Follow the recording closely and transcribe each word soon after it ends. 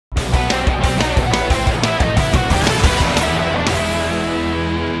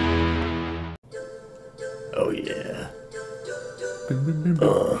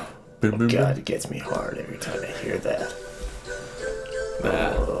God, it gets me hard every time I hear that.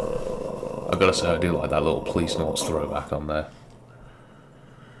 I've got to say, I do like that little Police Noughts throwback on there.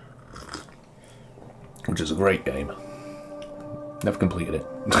 Which is a great game. Never completed it.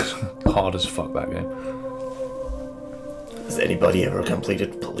 Hard as fuck, that game. Has anybody ever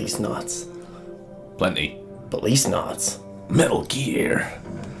completed Police Noughts? Plenty. Police Noughts? Metal Gear.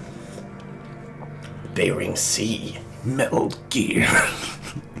 Bering Sea. Metal Gear.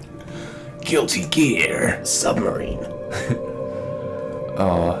 Guilty Gear. Submarine.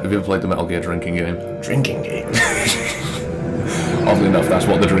 Oh, have you ever played the Metal Gear drinking game? Drinking game. Oddly enough, that's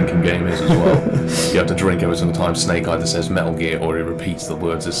what the drinking game is as well. You have to drink every single time Snake either says Metal Gear or he repeats the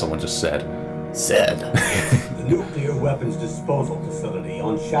words as someone just said. The nuclear weapons disposal facility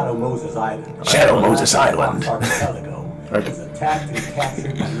on Shadow Moses Island. Shadow Moses Island. Was attacked and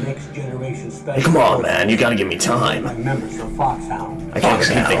captured by next generation special. Hey, come on, man, you gotta give me time. By members of Foxhound. I can't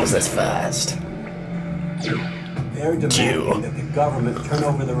see things this fast. They're demanding that the government turn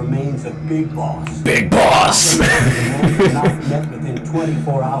over the remains of Big Boss. Big Boss! Not met within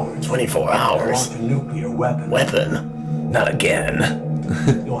 24 hours. 24 hours? Launch a nuclear weapon. Weapon? Not again.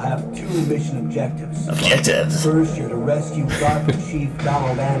 You'll have 2 mission objectives. Objectives? First, you're to rescue DARPA Chief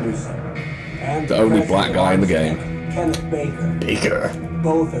Donald Anderson. And the only black guy in the game. Kenneth Baker. Baker.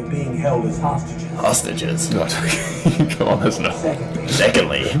 Both are being held as hostages. Hostages? Come on, that's not.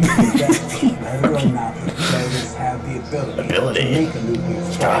 Secondly. Have the ability. To make a nuclear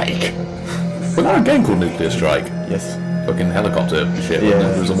strike. Was there a game called Nuclear Strike? Yes. Fucking helicopter shit.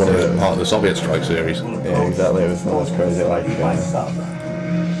 Yeah. It was one of the part of the Soviet strike series. Yeah, exactly. It was one of those crazy, like,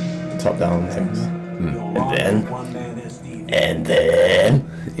 top-down things. And then.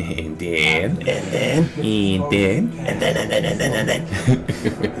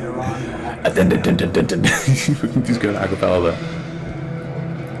 Just go to acapella there.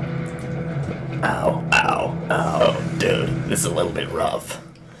 Ow, ow, ow. Dude, this is a little bit rough.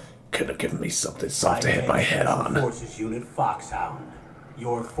 Could have given me something soft to hit my head on. Forces Unit Foxhound.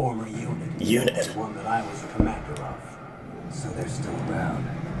 Your former unit. Unit? One that I was a commander of. So they're still around.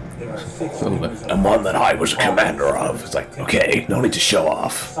 There are 6 and one that I was a commander of. It's like, okay, no need to show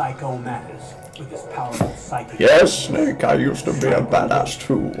off. Psycho Matters with his powerful psychic. Yes, Snake, I used to be a badass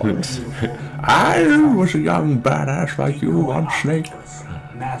too once. I was a young badass like you once, Snake.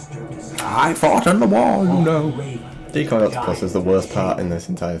 I fought in the war, you know. Decoy Octopus is the worst part in this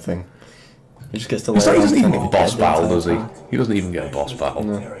entire thing. He just gets to He doesn't even on boss battle, does he? He doesn't even get a boss battle.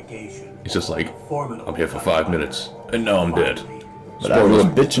 No. He's just like, I'm here for 5 minutes, and now I'm dead. But I was a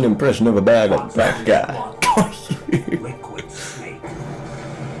bitchin' impression of a bad black guy. Liquid Snake.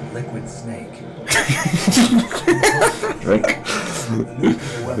 Liquid Snake. Drink. The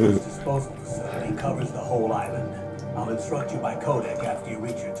nuclear weapons disposal facility covers the whole island. I'll instruct you by codec after you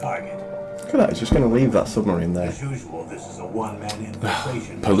reach your target. Look at that, he's just going to leave that submarine there. As usual, this is a one-man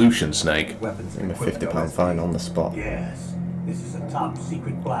infiltration. Pollution Snake. Weapons Give him a £50 fine on the spot. Yes. This is a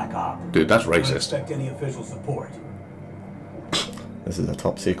top-secret black op. Dude, that's Don't racist. expect any official support. This is a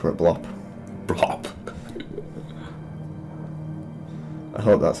top secret blop. Blop. I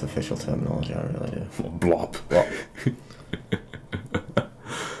hope that's official terminology, I really do. Blop. Blop.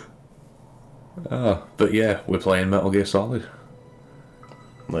 But yeah, we're playing Metal Gear Solid.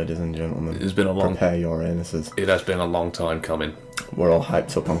 Ladies and gentlemen, It's been a long. prepare your anuses. It has been a long time coming. We're all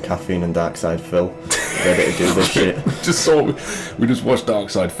hyped up on caffeine and Dark Side Phil. Ready to do this shit. We just watched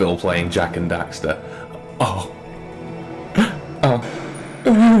Darkside Phil playing Jack and Daxter. Oh. Oh.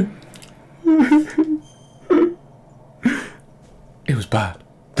 It was bad.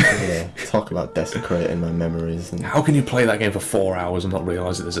 Yeah, talk about desecrating my memories. And How can you play that game for 4 hours and not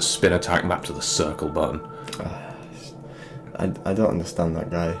realise that there's a spin attack mapped to the circle button? I don't understand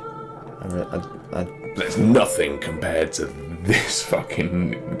that guy. There's nothing compared to this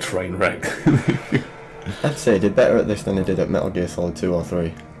fucking train wreck. I'd say he did better at this than he did at Metal Gear Solid 2 or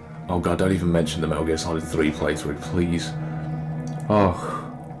 3. Oh god, don't even mention the Metal Gear Solid 3 playthrough, please. Oh.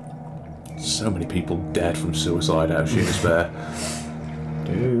 So many people dead from suicide out of sheer despair.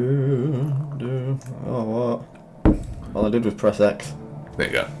 Oh, what? All I did was press X. There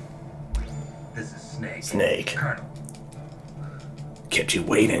you go. This is Snake. Snake. Colonel. Kept you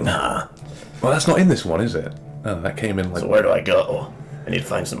waiting, huh? Well, that's not in this one, is it? Oh, that came in like... So where do I go? I need to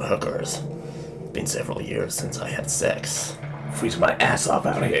find some hookers. Been several years since I had sex. Freeze my ass off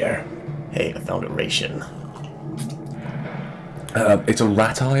out here. Hey, I found a ration. It's a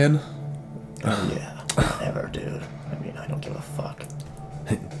rat iron? Oh yeah, whatever, dude. I mean, I don't give a fuck.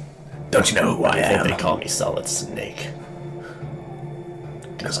 Don't you know who I I think am? they call me Solid Snake.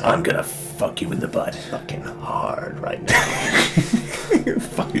 Because I'm gonna fuck you in the butt. Fucking hard right now.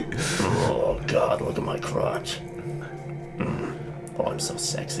 Fuck it. Oh god, look at my crotch. Oh, I'm so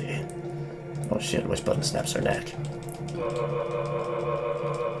sexy. Oh shit, which button snaps her neck?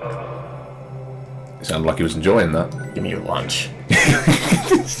 It sounded like he was enjoying that. Give me your lunch.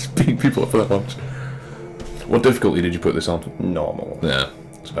 Just beating people up for that lunch. What difficulty did you put this on? Normal. Yeah,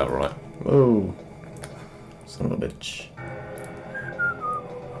 that's about right. Whoa. Son of a bitch.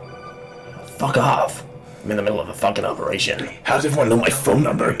 Fuck off! I'm in the middle of a fucking operation. How does everyone know my phone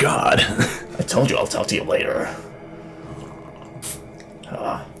number? God. I told you I'll talk to you later.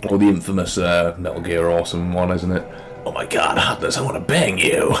 Or the infamous Metal Gear Awesome one, isn't it? Oh my god, Hotness, I want to bang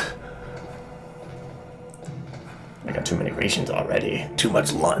you. I got too many rations already. Too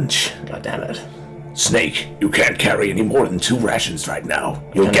much lunch. God damn it. Snake, you can't carry any more than 2 rations right now.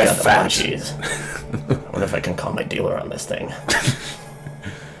 You'll Kinda get got the fat. munchies. I wonder if I can call my dealer on this thing.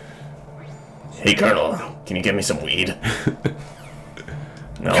 Hey, Colonel, can you give me some weed?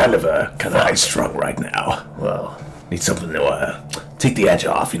 No. Kind of high strung right now. Well, Need something to take the edge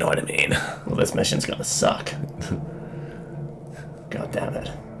off, you know what I mean? well, this mission's gonna suck. God damn it.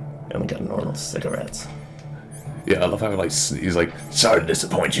 I only got normal cigarettes. Yeah, I love how he's like, sorry to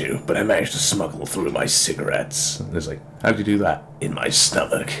disappoint you, but I managed to smuggle through my cigarettes. And it's like, how'd you do that? In my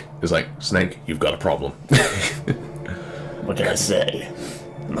stomach. It's like, Snake, you've got a problem. What can I say?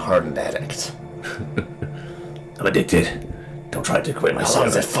 I'm a hardened addict. I'm addicted. Don't try to quit my How long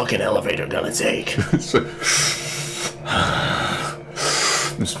is that cigarette. fucking elevator gonna take?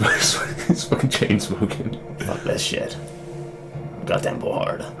 He's fucking chain smoking. Fuck this shit. I'm goddamn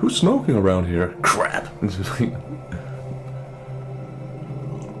bored. Who's smoking around here? Crap. I'm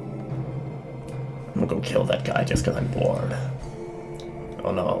gonna go kill that guy just because I'm bored.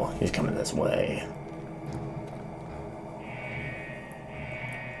 Oh no, he's coming this way.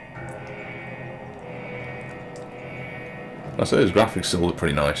 I say his graphics still look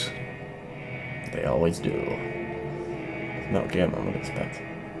pretty nice. They always do. No game, I would expect.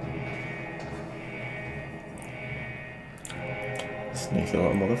 Sneaky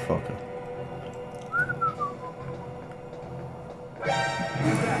little motherfucker.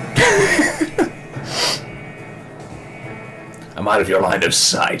 I'm out of your line of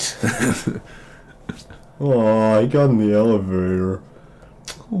sight. Oh, I got in the elevator.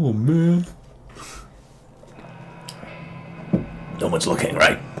 Oh man. No one's looking,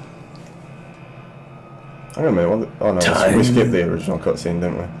 right? Hang on a minute, what the, oh no, Time. we skipped the original cutscene,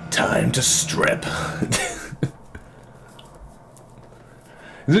 didn't we? Time to strip.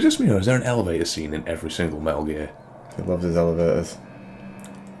 Is it just me or is there an elevator scene in every single Metal Gear? He loves his elevators.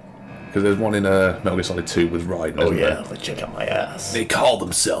 Because there's one in Metal Gear Solid 2 with Raiden. Oh isn't yeah, there? but check out my ass. They call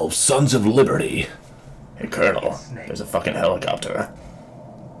themselves Sons of Liberty. Hey Colonel, there's a fucking helicopter.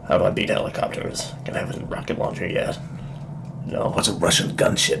 How do I beat helicopters? Can I have a rocket launcher yet? No. What's a Russian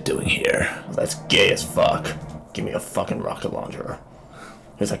gunship doing here? That's gay as fuck. Give me a fucking rocket launcher.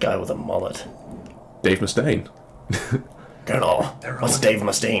 Who's that guy with a mullet? Dave Mustaine. Colonel, what's Dave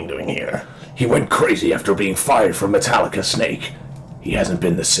Mustaine doing here? He went crazy after being fired from Metallica, Snake. He hasn't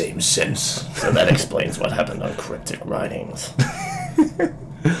been the same since. So that explains what happened on Cryptic Writings.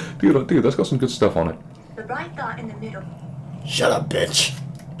 Dude, that's got some good stuff on it. The bright dot in the middle. Shut up, bitch.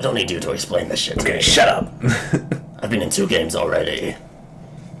 I don't need you to explain this shit to Okay, me. shut up. I've been in 2 games already.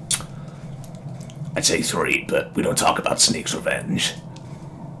 I'd say 3, but we don't talk about Snake's revenge.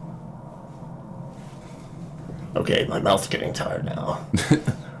 Okay, my mouth's getting tired now.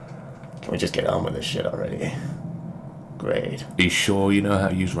 Can we just get on with this shit already? Great. Are you sure you know how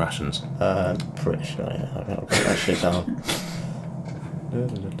to use rations? I'm pretty sure I gotta put that shit down.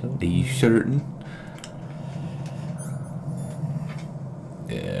 Are you certain?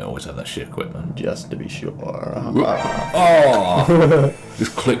 Yeah, always have that shit equipment. Just to be sure. Oh!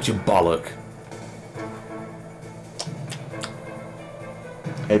 Just clipped your bollock.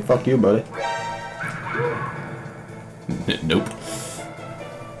 Hey, fuck you, buddy. Nope.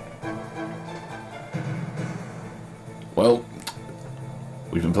 Well,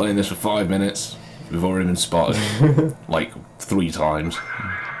 we've been playing this for 5 minutes. We've already been spotted like 3 times.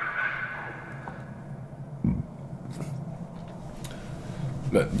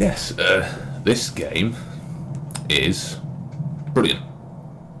 But yes, this game is brilliant.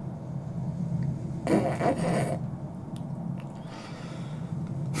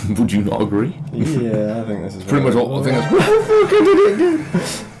 Would you not agree? Yeah, I think this is Pretty much all I think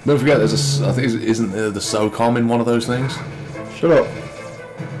that's. Don't forget, there's a. I think isn't there the SOCOM in one of those things? Shut up.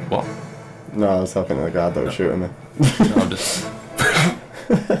 What? No, I was talking to the guy that was shooting me. No, I'm just.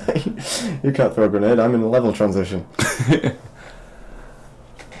 You can't throw a grenade, I'm in a level transition.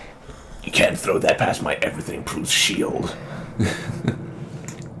 You can't throw that past my everything-proof shield.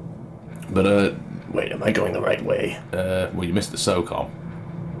 But, Wait, am I going the right way? well, you missed the SOCOM.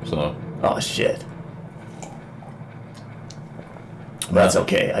 So... Oh, shit. That's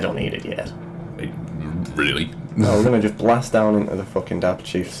okay, I don't need it yet. Really? No, we're gonna just blast down into the fucking Dapper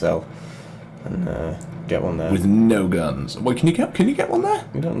Chief's cell and get one there. With no guns. Wait, can you get one there?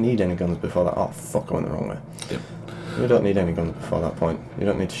 You don't need any guns before that. Oh fuck, I went the wrong way. Yep. You don't need any guns before that point. You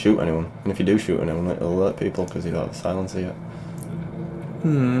don't need to shoot anyone. And if you do shoot anyone, it'll alert people because you don't have a silencer yet.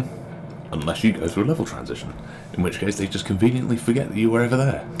 Unless you go through a level transition. In which case they just conveniently forget that you were ever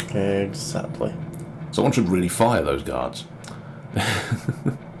there. Exactly. Someone should really fire those guards.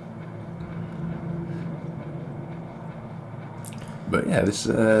 But yeah, this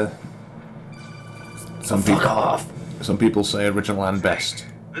Fuck off. Some people say original and best.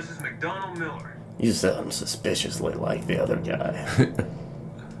 This is McDonald Miller. You sound suspiciously like the other guy.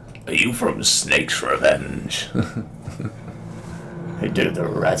 Are you from Snake's Revenge? Hey dude, there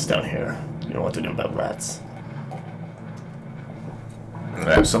are rats down here. You know what to do about rats.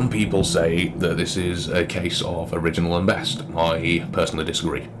 Some people say that this is a case of original and best. I personally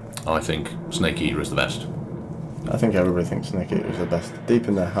disagree. I think Snake Eater is the best. I think everybody thinks Snake Eater is the best. Deep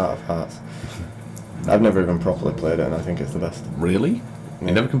in their heart of hearts. I've never even properly played it and I think it's the best. Really? Yeah.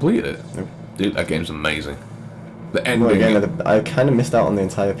 You never completed it? Nope. Dude, that game's amazing. The ending... Well, again, I kind of missed out on the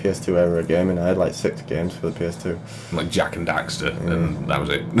entire PS2 era of gaming. I had like 6 games for the PS2. Like Jak and Daxter, and that was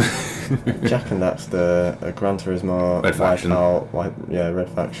it. Jak and Daxter, Gran Turismo, Red Faction. Red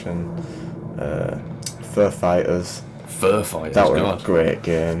Faction, Fur Fighters. Fur Fighters, That was God. a great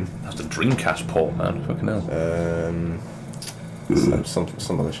game. That's the Dreamcast port, man. Fucking hell.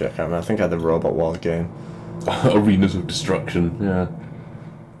 Some other shit I can't remember. I think I had the Robot Wars game. Arenas of Destruction, yeah.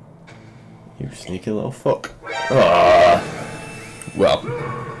 You sneaky little fuck. Well,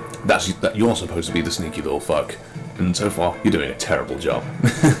 you're supposed to be the sneaky little fuck, and so far you're doing a terrible job.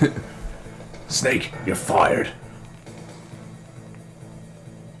 Snake, you're fired.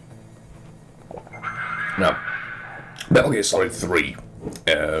 Now, Metal Gear Solid 3.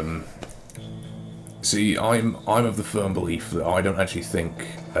 See, I'm of the firm belief that I don't actually think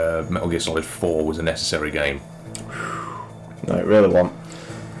Metal Gear Solid 4 was a necessary game. No, it really wasn't.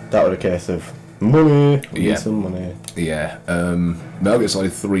 That was a case of money. We Yeah. need some money. Yeah, Metal Gear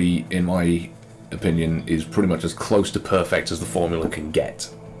Solid 3, in my opinion, is pretty much as close to perfect as the formula can get.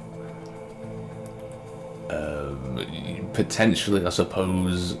 Potentially, I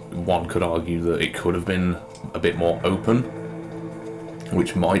suppose, one could argue that it could have been a bit more open,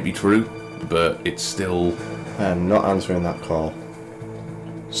 which might be true, but it's still... I am not answering that call.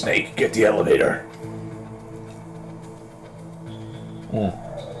 Snake, get the elevator!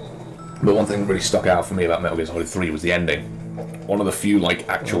 But one thing that really stuck out for me about Metal Gear Solid 3 was the ending. One of the few, like,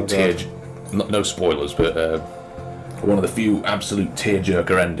 actual no spoilers, but one of the few absolute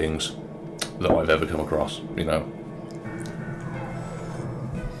tearjerker endings that I've ever come across, you know.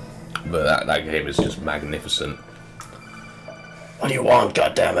 But that game is just magnificent. What do you want,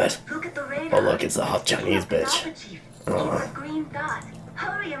 goddammit? Look at the radar. Oh look, it's the hot Chinese bitch. A green dot.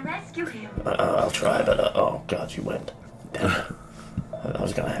 Hurry and rescue him. I'll try, but oh god, you went. Damn it. I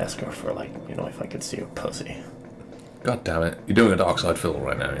was gonna ask her for, like, you know, if I could see her pussy. God damn it. You're doing a dark side fill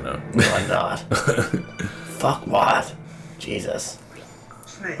right now, you know. No, I'm not. Fuck what? Jesus.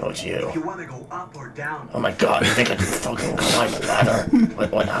 Snake, Oh, it's you. if you want to go up or down, Oh my god, you think I can fucking climb a ladder?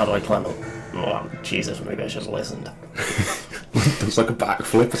 How do I climb a... Oh, Jesus, maybe I should have listened. It's like a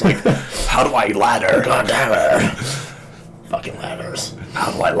backflip. It's like, how do I ladder? God damn it. Fucking ladders.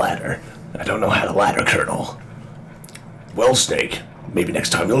 How do I ladder? I don't know how to ladder, Colonel. Well, Snake, maybe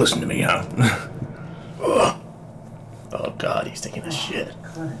next time you'll listen to me, huh? Oh god, he's taking a shit.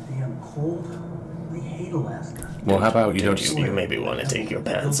 Kinda damn cold. We hate Alaska. Well, how about you Dude, don't... you maybe want to take your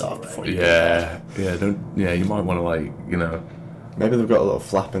pants off before you Yeah, you might want to, like, you know... Maybe they've got a little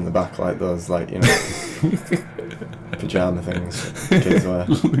flap in the back like those, like, you know, pyjama things kids wear.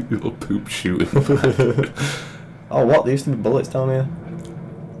 Little poop shoot. Oh, what? There used to be bullets down here?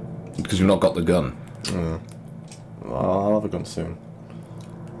 Because you've not got the gun. Well, I'll have a gun soon.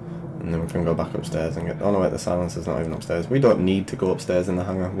 And then we can go back upstairs and get... Oh no, wait, the silencer's not even upstairs. We don't need to go upstairs in the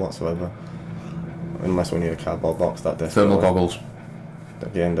hangar whatsoever. Unless we need a cardboard box that desperately. Thermal goggles.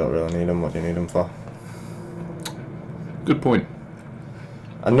 Again, don't really need them. What do you need them for? Good point.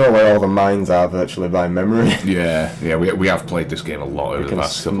 I know where all the mines are virtually by memory. Yeah, we have played this game a lot over We the can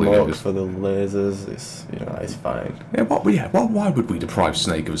past couple of smoke years. for the lasers. It's, you know, it's fine. Yeah, why would we deprive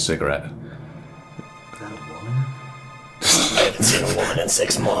Snake of a cigarette? Is that a woman? I haven't seen a woman in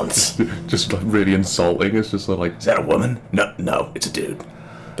 6 months. Just like really insulting. It's just like, is that a woman? No, it's a dude.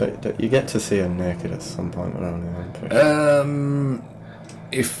 You get to see her naked at some point around here, I'm pretty sure.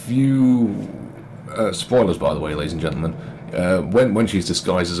 if you spoilers, by the way, ladies and gentlemen. When she's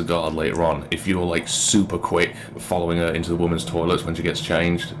disguised as a guard later on, if you're like super quick following her into the woman's toilets when she gets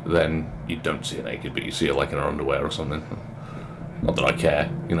changed, then you don't see her naked, but you see her like in her underwear or something. Not that I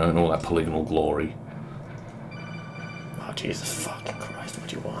care, you know, and all that polygonal glory. Oh, Jesus fucking Christ, what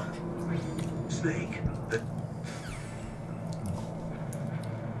do you want? Snake.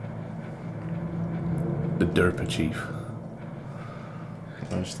 The Derpa Chief.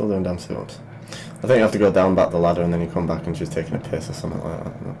 I'm still doing damn sit-ups. I think you have to go down back the ladder and then you come back and she's taking a piss or something like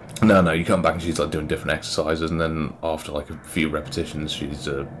that. No, you come back and she's like doing different exercises, and then after like a few repetitions, she's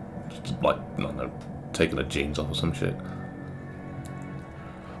like, I don't know, taking her jeans off or some shit.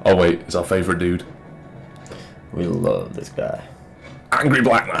 Oh wait, it's our favourite dude. We love this guy. Angry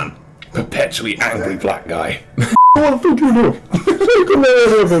black man. Perpetually angry black guy. What the fuck you do? Come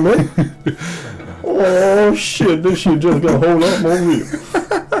over, man. Oh shit, this shit just got a whole lot more real.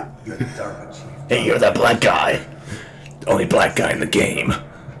 You're the Darpa Chief. Hey, you're that black guy. The only black guy in the game.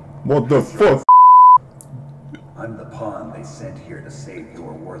 What the fuck? I'm the pawn they sent here to save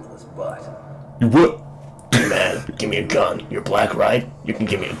your worthless butt. You what? Hey, man, give me a gun. You're black, right? You can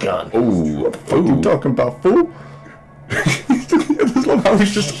give me a gun. Ooh, What the fuck you talking about, fool? This one how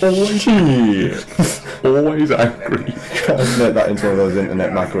he's just always here. always angry. I've made that into one of those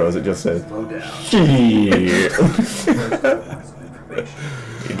internet macros. It just says, Slow down. shit.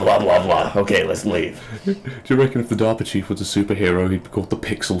 Blah, blah, blah. Okay, let's leave. Do you reckon if the DARPA chief was a superhero, he'd be called the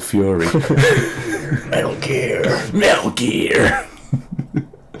Pixel Fury? Metal Gear. Metal Gear.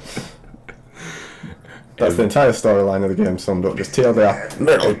 That's the entire storyline of the game summed up. Just TLDR.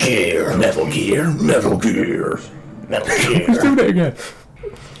 Metal Gear. Metal Gear. Metal Gear. Metal Let's Gear. do it again.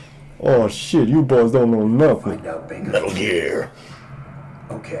 Oh shit, you boys don't know nothing. Find out, Bingo. Metal Gear.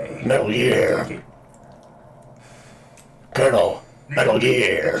 Okay. Metal Gear. Colonel. Metal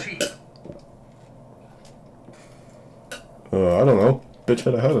Gear. I don't know. Bitch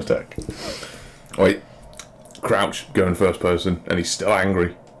had a heart attack. Wait, Crouch going first person, and he's still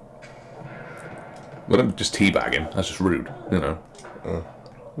angry. Well, don't just teabag him. That's just rude, you know.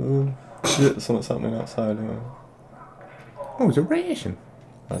 Shit, something's happening outside. Oh, it's a ration.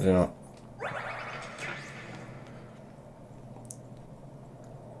 I don't know.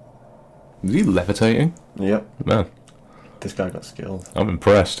 Is he levitating? Yep, Man, this guy got skills. I'm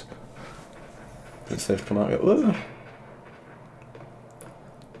impressed. Did safe come out? Go,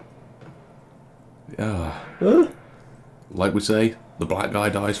 Yeah. Like we say, the black guy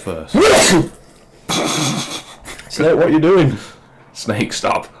dies first. Snake, what you doing? Snake,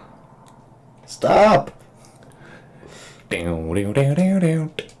 stop. Stop! I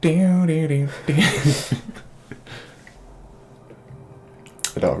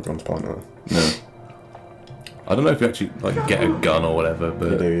don't have a gun to point though. No. I don't know if you actually like get a gun or whatever, You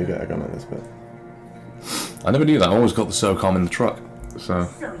but do, you get a gun at this bit. I never knew that. I always got the SOCOM in the truck. So So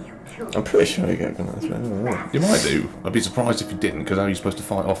you killed I'm pretty sure you get a gun at this bit. I don't know. you might do. I'd be surprised if you didn't, because how are you supposed to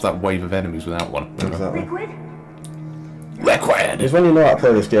fight off that wave of enemies without one? Exactly. liquid? Liquid. It's when you know how to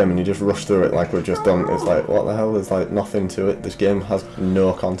play this game and you just rush through it like we've just done. It's like, what the hell? There's like nothing to it. This game has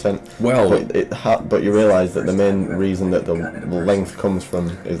no content. Well, but you realise that the main reason that the length comes from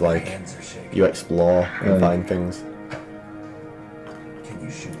is like you explore and find things. Can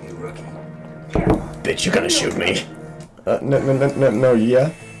you shoot me, rookie? Bitch, you're gonna shoot me. No, yeah.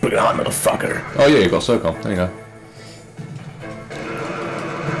 Bring it on, motherfucker. oh yeah, you got SOCOM. There you go.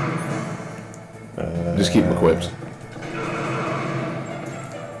 Just keep them equipped.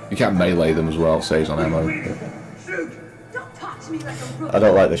 You can't melee them as well, saves on ammo. Shoot! Don't talk to me like a rookie. I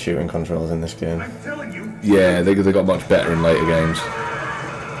don't like the shooting controls in this game. I'm telling you. Yeah, they got much better in later games.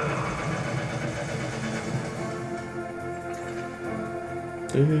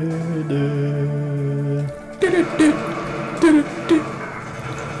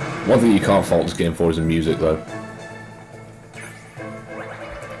 One thing you can't fault this game for is the music, though.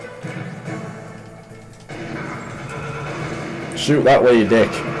 Shoot that way, you dick.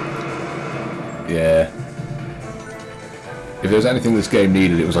 Yeah. If there's anything this game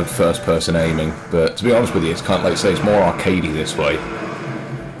needed, it was like first-person aiming. But to be honest with you, it's kind of like say it's more arcadey this way.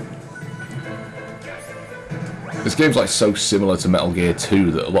 This game's like so similar to Metal Gear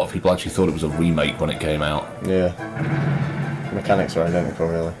 2 that a lot of people actually thought it was a remake when it came out. Yeah. Mechanics are identical,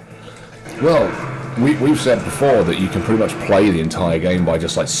 really. Well, we've said before that you can pretty much play the entire game by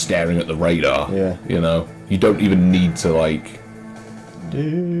just like staring at the radar. Yeah. You know, you don't even need to like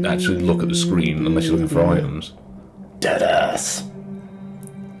actually look at the screen unless you're looking for items. Deadass.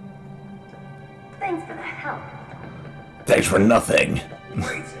 Thanks for the help. Thanks for nothing.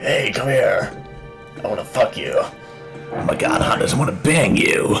 Hey, come here. I wanna fuck you. Oh my god, Hunters, I want to bang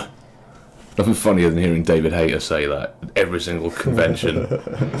you! Nothing funnier than hearing David Hayter say that at every single convention.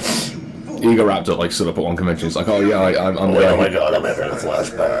 He got wrapped up, like, stood up at one convention. It's like, oh yeah, I'm Oh my god, I'm having a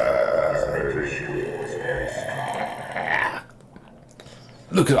flashback.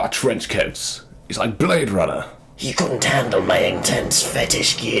 Look at our trench coats. He's like Blade Runner. He couldn't handle my intense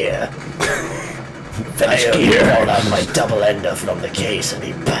fetish gear. Fetish gear pulled out my double ender from the case and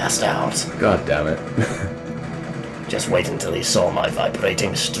he passed out. God damn it. Just wait until he saw my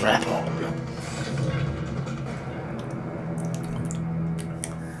vibrating strap-on.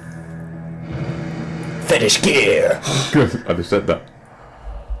 Fetish gear! Good, I just said that.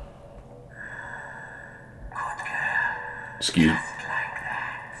 Excuse me.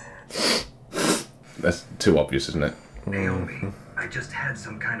 That's too obvious, isn't it? Naomi, I just had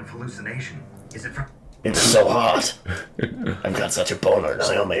some kind of hallucination. Is it from... It's so hot. I've got such a boner,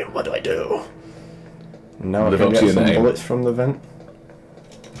 Naomi. What do I do? Now I Live can up to get your some name. bullets from the vent.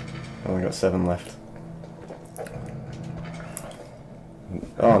 Only got 7 left.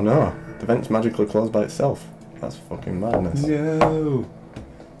 Oh no, the vent's magically closed by itself. That's fucking madness. No.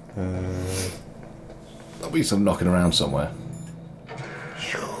 There'll be some knocking around somewhere.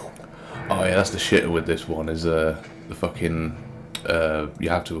 Oh yeah, that's the shitter with this one is the fucking you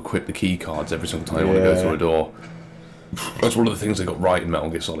have to equip the key cards every single time you want to go through a door. That's one of the things they got right in Metal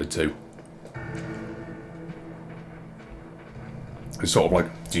Gear Solid 2. It's sort of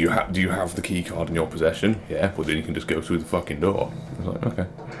like, do you have the key card in your possession? Yeah, well then you can just go through the fucking door. I was like, okay.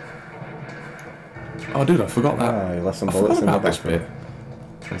 Oh dude, I forgot that. Ah, you left some I bullets forgot in the about this back.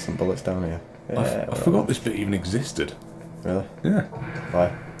 bit. There's some bullets down here. Yeah, I forgot this bit even existed. Really? Yeah.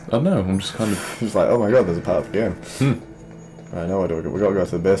 Why? I know, I'm just kind of... It's like, oh my god, there's a part of the game. Right, now what do we got? We gotta go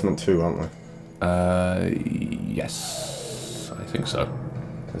to the basement too, aren't we? Yes, I think so.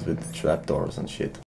 There's with the trapdoors and shit.